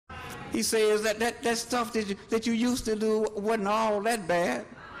He says that stuff that you used to do wasn't all that bad.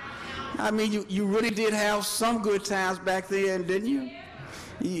 I mean, you really did have some good times back then, didn't you?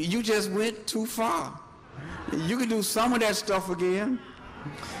 You just went too far. You can do some of that stuff again.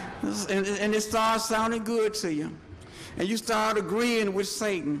 And it starts sounding good to you. And you start agreeing with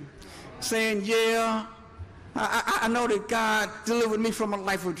Satan, saying, yeah, I know that God delivered me from a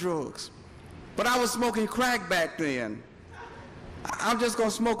life of drugs. But I was smoking crack back then. I'm just going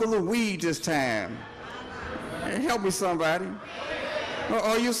to smoke a little weed this time. Help me, somebody.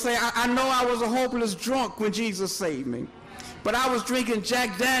 Or you say, I know I was a hopeless drunk when Jesus saved me. But I was drinking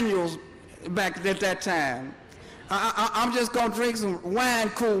Jack Daniels back at that time. I'm just going to drink some wine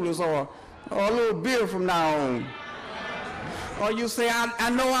coolers or a little beer from now on. Or you say, I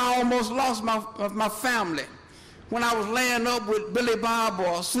know I almost lost my family when I was laying up with Billy Bob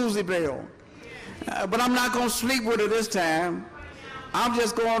or Susie Bell. But I'm not going to sleep with her this time. I'm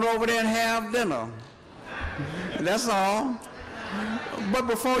just going over there and have dinner. That's all. But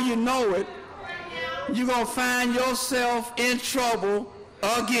before you know it, you're going to find yourself in trouble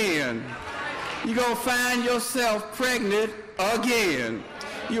again. You're going to find yourself pregnant again.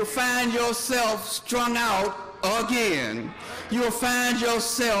 You'll find yourself strung out again. You'll find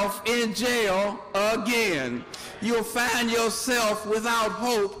yourself in jail again. You'll find yourself without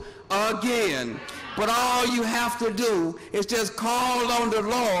hope again. But all you have to do is just call on the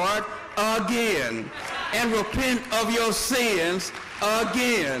Lord again and repent of your sins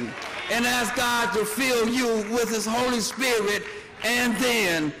again and ask God to fill you with his Holy Spirit, and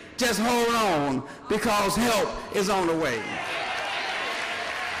then just hold on, because help is on the way.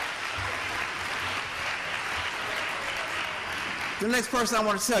 The next person I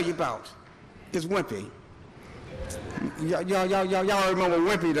want to tell you about is Wimpy. Y'all remember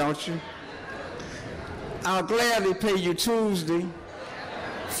Wimpy, don't you? I'll gladly pay you Tuesday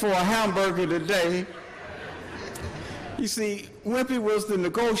for a hamburger today. You see, Wimpy was the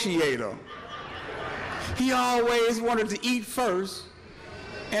negotiator. He always wanted to eat first,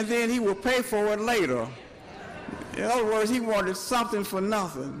 and then he would pay for it later. In other words, he wanted something for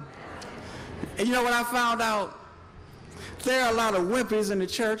nothing. And you know what I found out? There are a lot of wimpies in the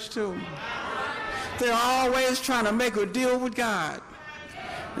church, too. They're always trying to make a deal with God.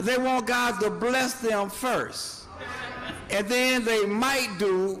 They want God to bless them first, and then they might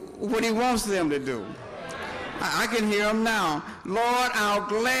do what he wants them to do. I can hear them now. Lord, I'll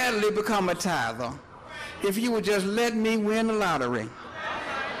gladly become a tither if you would just let me win the lottery.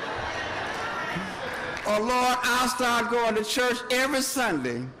 Or Lord, I'll start going to church every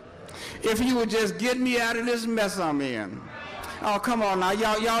Sunday if you would just get me out of this mess I'm in. Oh, come on now.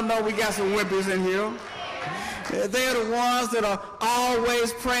 Y'all know we got some wimpies in here. They're the ones that are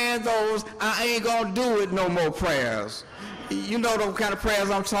always praying those I ain't gonna do it no more prayers. You know the kind of prayers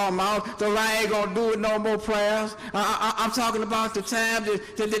I'm talking about. Those I ain't gonna do it no more prayers. I'm talking about the time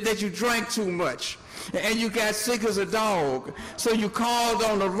that you drank too much and you got sick as a dog. So you called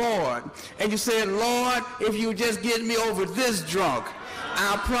on the Lord and you said, Lord, if you just get me over this drunk,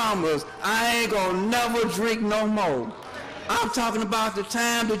 I promise I ain't gonna never drink no more. I'm talking about the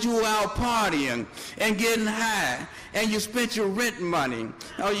time that you were out partying and getting high and you spent your rent money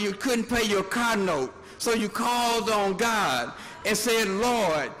or you couldn't pay your car note. So you called on God and said,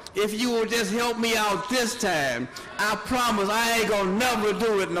 Lord, if you will just help me out this time, I promise I ain't gonna never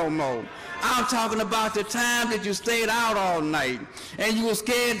do it no more. I'm talking about the time that you stayed out all night and you were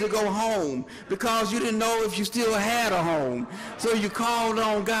scared to go home because you didn't know if you still had a home. So you called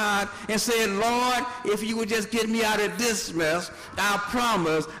on God and said, Lord, if you would just get me out of this mess, I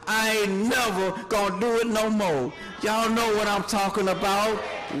promise I ain't never gonna do it no more. Y'all know what I'm talking about,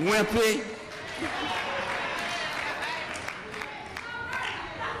 wimpy.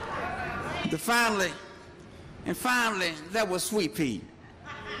 Finally, that was Sweet Pea.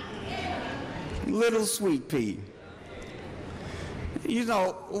 Little Sweet Pea. You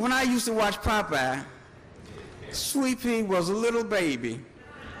know, when I used to watch Popeye, Sweet Pea was a little baby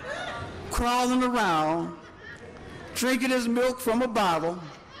crawling around, drinking his milk from a bottle,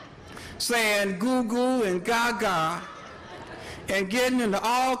 saying goo goo and gaga, and getting into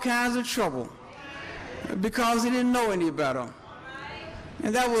all kinds of trouble because he didn't know any better.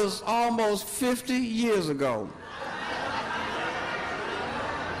 And that was almost 50 years ago.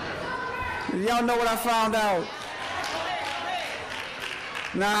 Y'all know what I found out?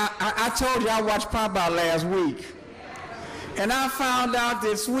 Now, I told you I watched Popeye last week. And I found out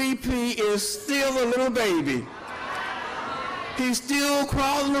that Sweet Pea is still a little baby. He's still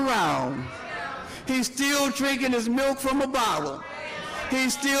crawling around. He's still drinking his milk from a bottle.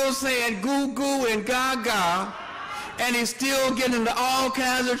 He's still saying goo goo and gaga. and he's still getting into all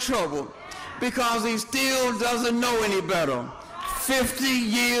kinds of trouble because he still doesn't know any better 50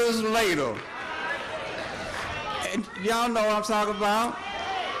 years later. And y'all know what I'm talking about.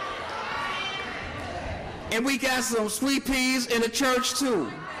 And we got some sweet peas in the church too.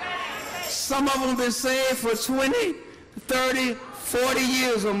 Some of them have been saved for 20, 30, 40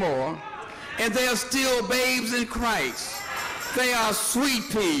 years or more, and they are still babes in Christ. They are sweet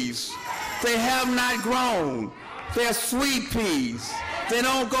peas. They have not grown. They're sweet peas. They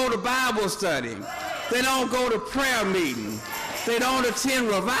don't go to Bible study. They don't go to prayer meeting. They don't attend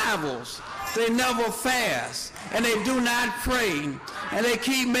revivals. They never fast, and they do not pray, and they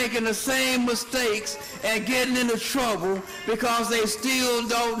keep making the same mistakes and getting into trouble because they still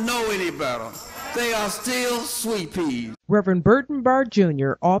don't know any better. They are still sweet peas. Reverend Burton Barr,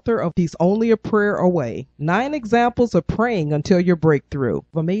 Jr., author of He's Only a Prayer Away, 9 Examples of Praying Until Your Breakthrough,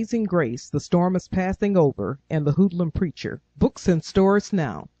 Amazing Grace, The Storm is Passing Over, and The Hoodlum Preacher. Books in stores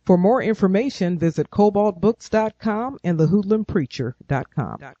now. For more information, visit kobaltbooks.com and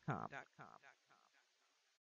thehoodlumpreacher.com.